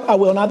 Nope, I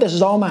will not. This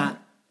is all mine.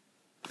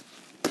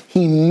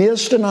 He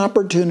missed an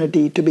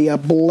opportunity to be a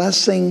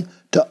blessing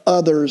to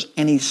others,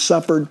 and he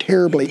suffered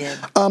terribly.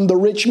 The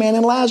rich man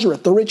and Lazarus.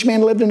 The rich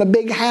man lived in a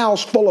big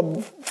house full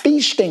of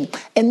feasting,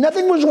 and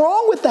nothing was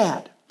wrong with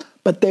that.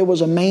 But there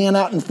was a man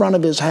out in front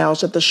of his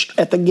house at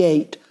the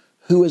gate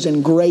who was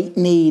in great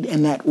need,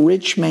 and that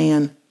rich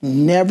man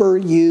never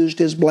used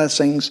his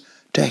blessings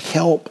to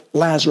help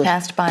Lazarus.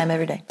 Passed by him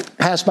every day.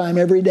 Passed by him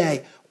every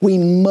day. We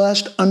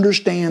must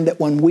understand that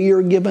when we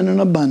are given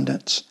an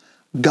abundance,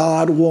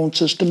 God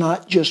wants us to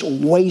not just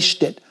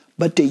waste it,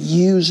 but to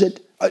use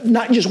it,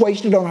 not just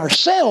waste it on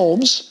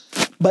ourselves,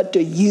 but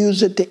to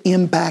use it to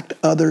impact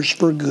others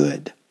for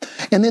good.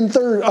 And then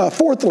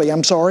fourthly,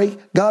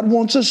 God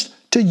wants us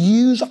to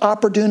use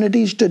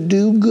opportunities to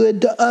do good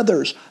to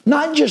others.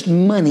 Not just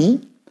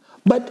money,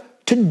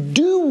 but to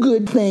do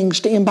good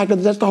things to impact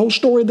others. That's the whole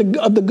story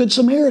of the Good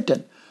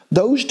Samaritan.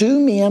 Those two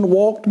men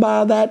walked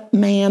by that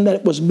man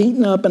that was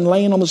beaten up and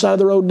laying on the side of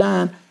the road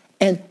dying,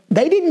 and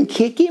they didn't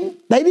kick him,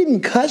 they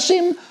didn't cuss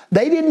him,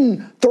 they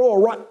didn't throw a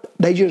rock,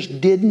 they just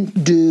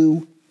didn't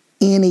do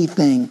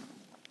anything.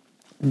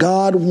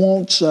 God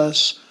wants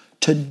us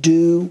to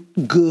do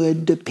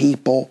good to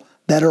people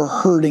that are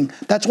hurting.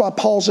 That's why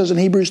Paul says in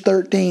Hebrews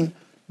 13,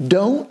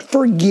 don't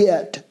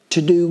forget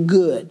to do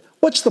good.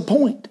 What's the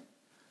point?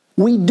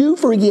 We do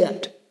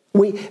forget.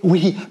 We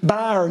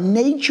by our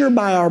nature,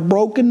 by our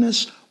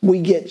brokenness, we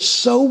get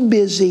so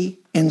busy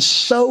and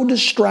so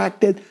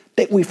distracted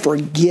that we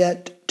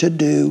forget to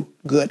do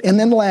good. And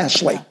then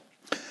lastly,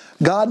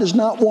 God does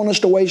not want us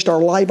to waste our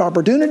life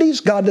opportunities.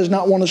 God does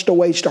not want us to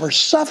waste our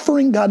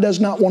suffering. God does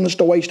not want us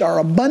to waste our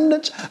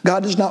abundance.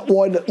 God does not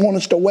want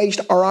us to waste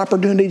our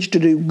opportunities to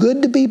do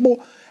good to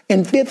people.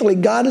 And fifthly,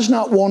 God does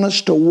not want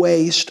us to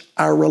waste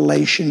our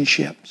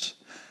relationships.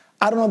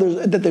 I don't know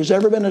that there's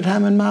ever been a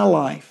time in my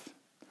life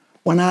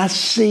when I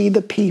see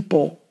the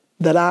people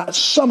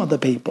some of the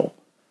people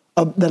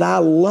that I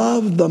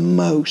love the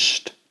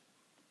most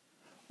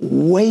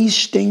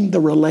wasting the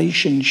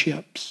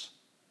relationships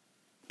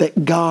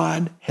that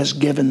God has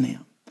given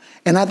them.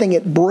 And I think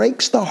it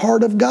breaks the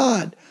heart of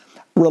God.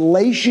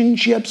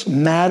 Relationships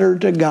matter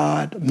to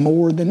God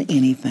more than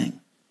anything.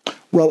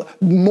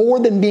 More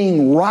than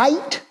being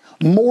right,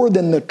 more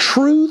than the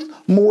truth,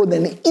 more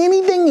than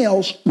anything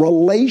else,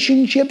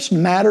 relationships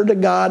matter to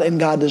God, and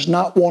God does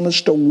not want us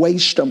to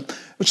waste them.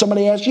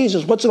 Somebody asked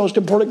Jesus, what's the most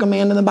important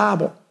command in the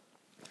Bible?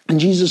 And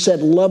Jesus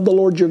said, love the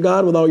Lord your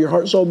God with all your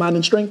heart, soul, mind,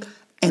 and strength.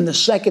 And the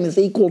second is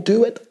equal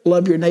to it,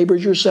 love your neighbor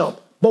as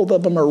yourself. Both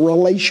of them are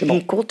relational.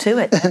 Equal to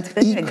it. That's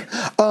big.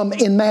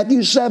 In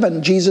Matthew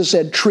 7, Jesus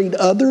said, treat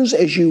others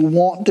as you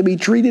want to be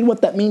treated.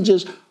 What that means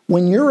is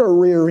when you're a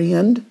rear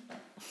end,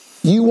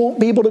 you want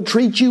people to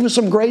treat you with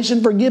some grace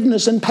and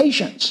forgiveness and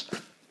patience.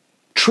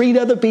 Treat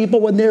other people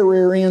when they're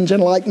rear ends in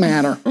like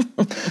manner.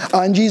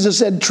 And Jesus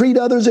said, treat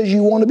others as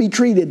you want to be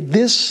treated.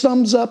 This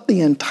sums up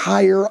the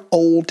entire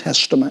Old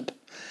Testament.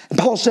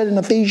 Paul said in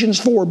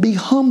Ephesians 4, be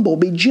humble,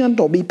 be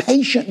gentle, be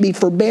patient, be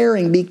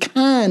forbearing, be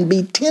kind,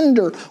 be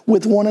tender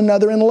with one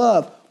another in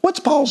love. What's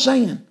Paul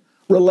saying?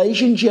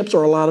 Relationships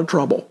are a lot of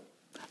trouble.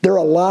 They're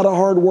a lot of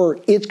hard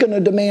work. It's going to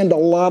demand a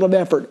lot of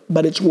effort,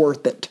 but it's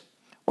worth it.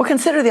 Well,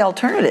 consider the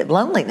alternative,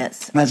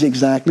 loneliness. That's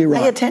exactly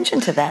right. Pay attention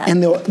to that.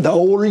 And the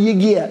older you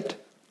get,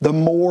 the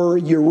more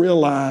you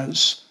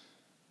realize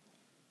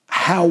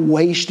how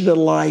wasted a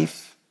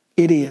life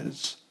it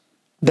is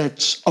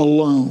that's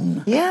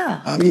alone.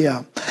 Yeah.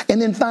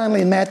 And then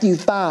finally in Matthew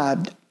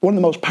 5, one of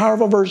the most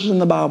powerful verses in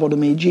the Bible to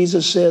me,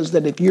 Jesus says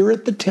that if you're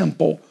at the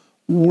temple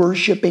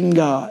worshiping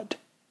God,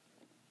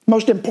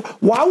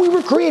 Why we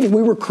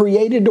were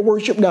created to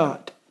worship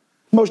God.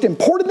 Most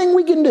important thing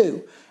we can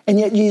do. And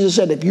yet Jesus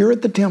said, if you're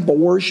at the temple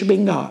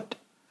worshiping God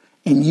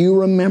and you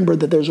remember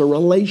that there's a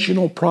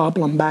relational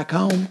problem back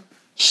home,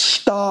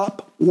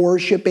 stop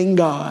worshiping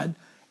God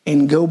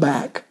and go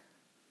back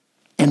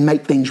and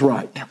make things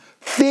right. Yeah.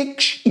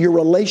 Fix your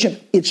relation.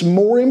 It's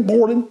more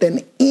important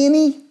than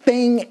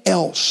anything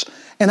else.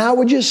 And I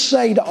would just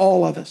say to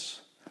all of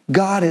us,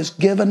 God has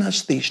given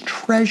us these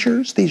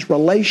treasures, these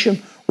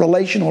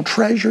relational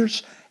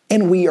treasures,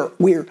 and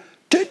we're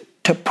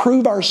to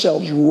prove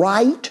ourselves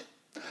right,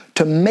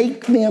 to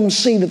make them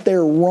see that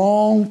they're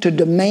wrong, to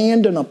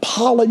demand an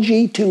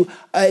apology, to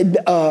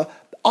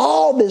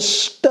all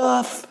this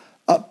stuff,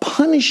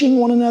 punishing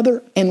one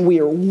another, and we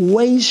are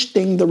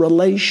wasting the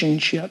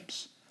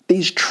relationships,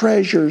 these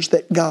treasures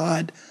that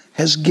God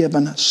has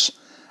given us.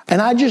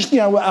 And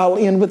I'll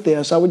end with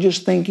this. I was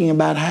just thinking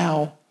about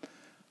how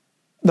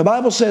the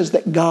Bible says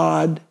that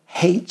God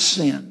hates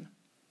sin.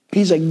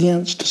 He's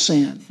against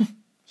sin.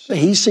 So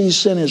he sees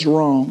sin as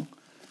wrong.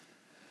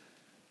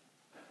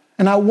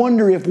 And I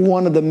wonder if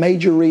one of the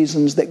major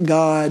reasons that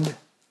God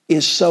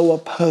is so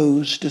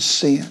opposed to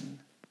sin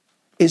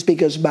is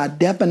because by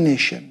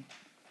definition,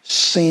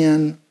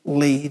 sin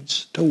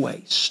leads to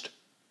waste.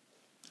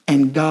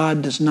 And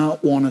God does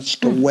not want us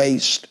to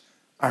waste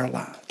our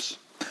lives.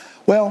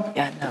 Well,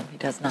 yeah, no, He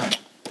does not.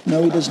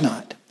 No, He does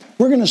not.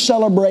 We're going to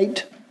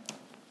celebrate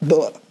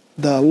the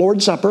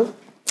Lord's Supper.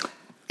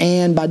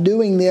 And by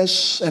doing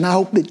this, and I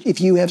hope that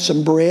if you have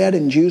some bread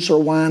and juice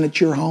or wine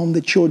at your home,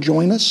 that you'll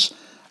join us.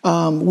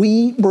 We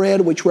eat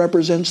bread, which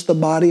represents the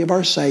body of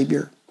our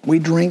Savior. We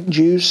drink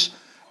juice,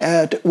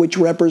 which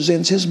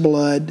represents His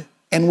blood.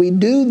 And we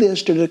do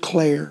this to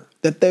declare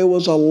that there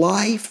was a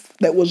life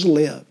that was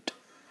lived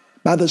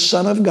by the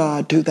Son of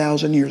God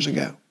 2,000 years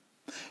ago.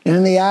 And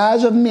in the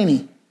eyes of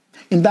many,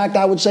 in fact,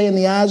 I would say in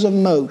the eyes of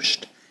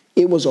most,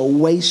 it was a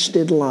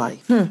wasted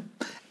life.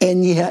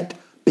 And yet,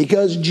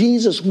 because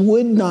Jesus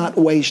would not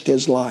waste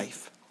His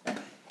life,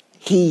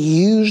 He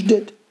used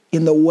it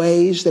in the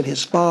ways that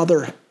His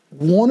Father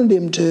wanted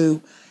Him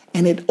to,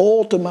 and it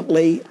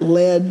ultimately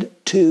led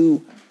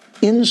to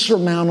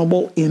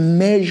insurmountable,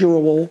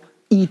 immeasurable,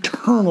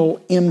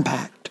 eternal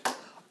impact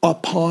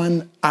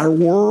upon our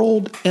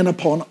world and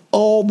upon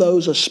all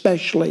those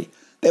especially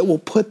that will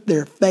put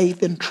their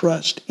faith and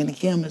trust in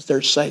Him as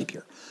their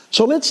Savior.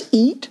 So let's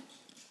eat.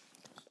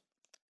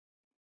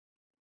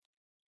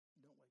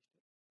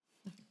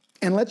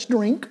 And let's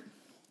drink.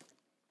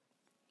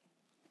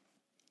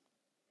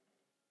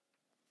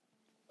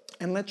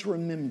 And let's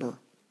remember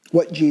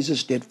what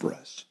Jesus did for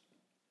us.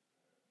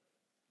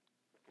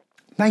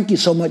 Thank you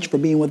so much for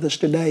being with us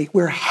today.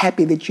 We're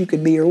happy that you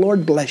could be here.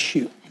 Lord bless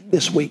you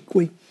this week.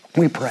 We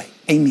pray.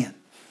 Amen.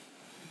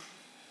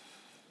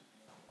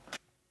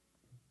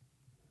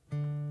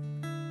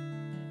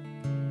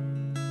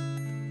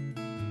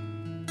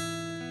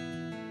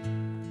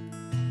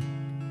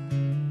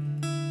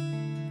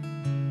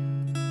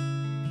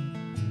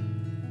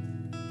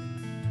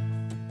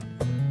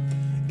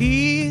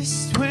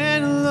 East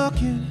went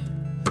looking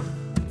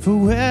for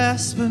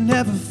west, but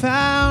never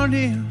found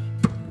Him.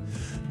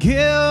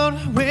 Guilt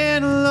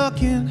went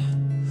looking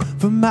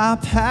for my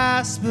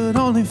past, but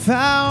only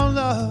found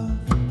love.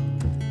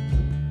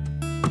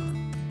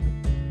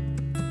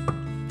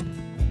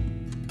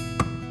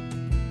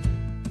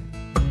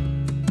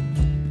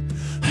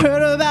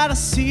 Heard about a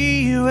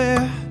sea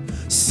where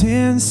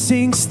sin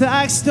sinks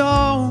like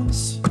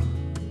stones.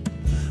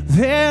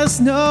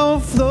 There's no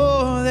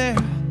floor there,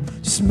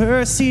 just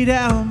mercy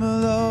down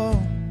below.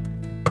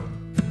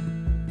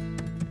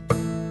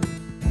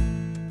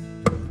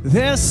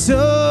 There's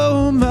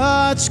so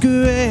much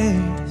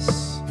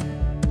grace.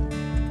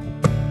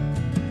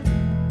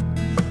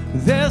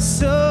 There's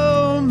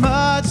so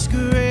much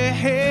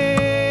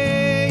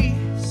grace.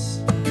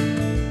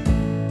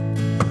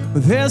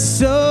 There's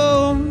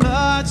so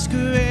much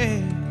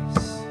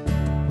grace.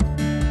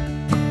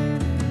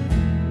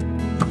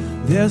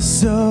 There's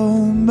so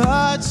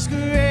much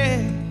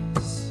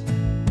grace.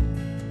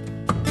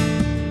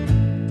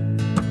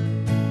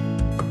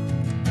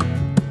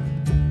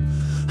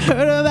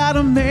 Heard about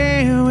a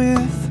man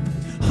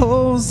with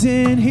holes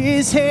in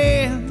his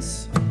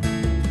hands.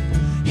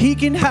 He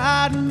can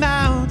hide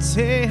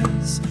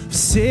mountains of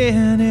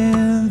sin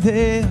in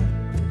them.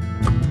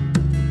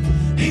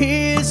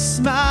 His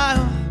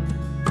smile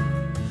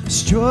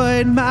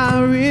destroyed my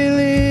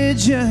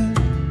religion.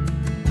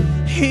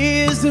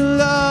 His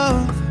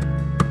love,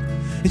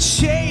 it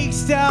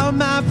shakes down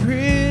my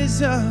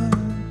prison.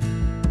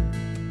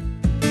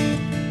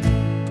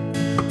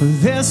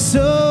 There's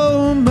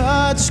so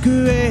much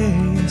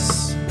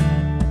grace.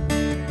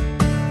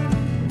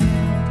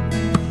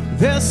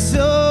 There's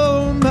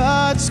so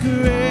much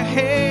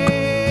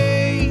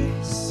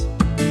grace.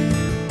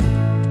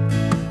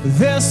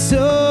 There's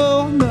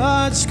so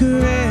much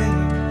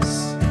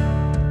grace.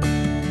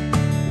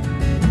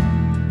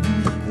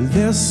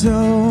 There's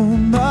so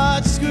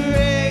much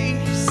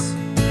grace.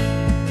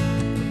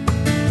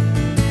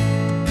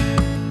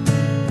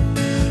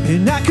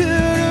 And I could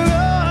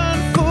run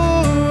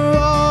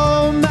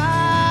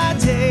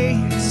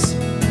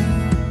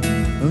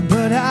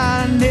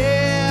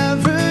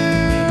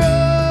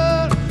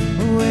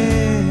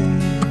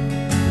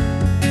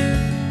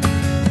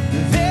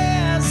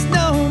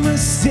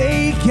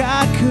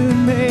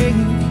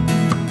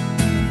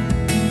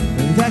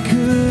that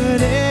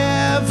could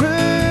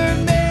ever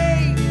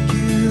make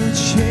you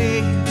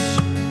change.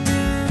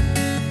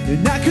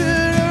 And I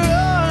could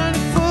run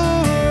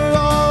for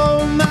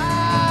all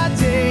my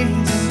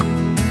days,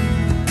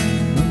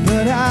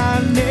 but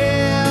I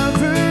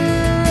never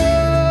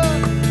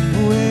run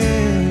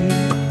away.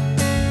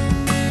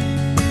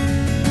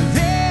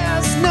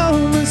 There's no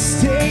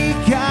mistake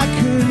I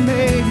could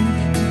make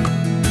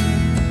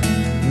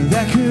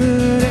that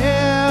could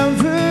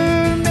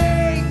ever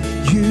make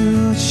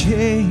you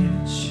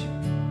change.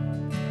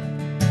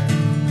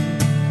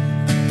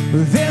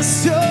 There's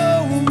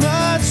so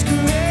much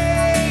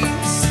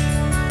grace.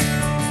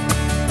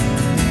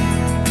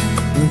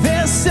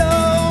 There's so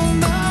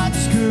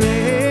much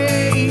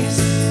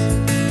grace.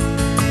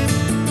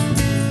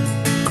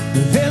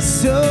 There's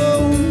so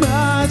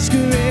much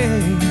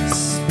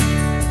grace.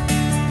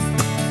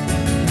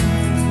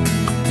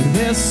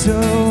 There's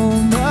so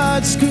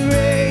much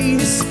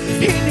grace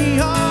in the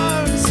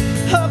arms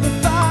of the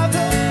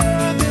Father.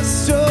 There's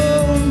so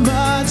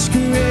much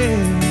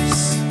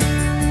grace.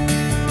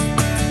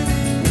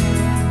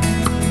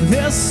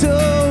 There's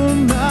so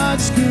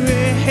much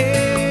grace.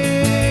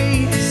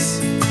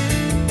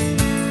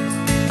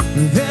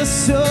 There's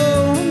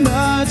so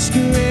much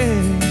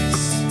grace.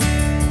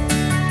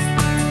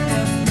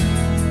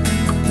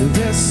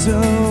 There's so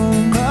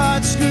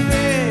much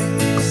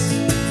grace.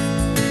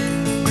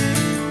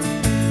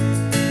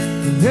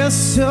 There's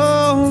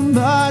so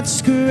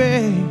much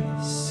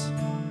grace.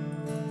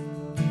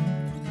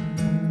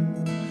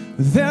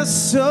 There's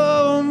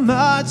so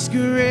much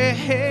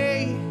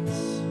grace.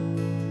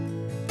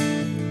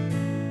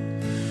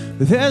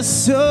 There's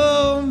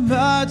so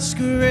much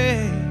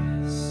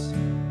grace.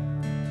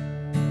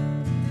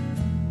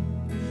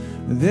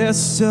 There's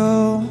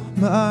so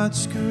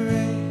much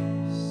grace.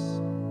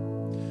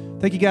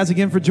 Thank you guys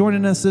again for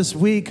joining us this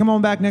week. Come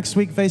on back next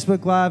week,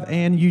 Facebook Live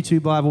and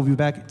YouTube Live. We'll be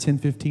back at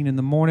 10:15 in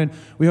the morning.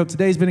 We hope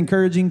today's been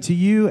encouraging to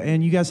you,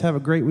 and you guys have a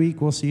great week.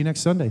 We'll see you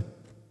next Sunday.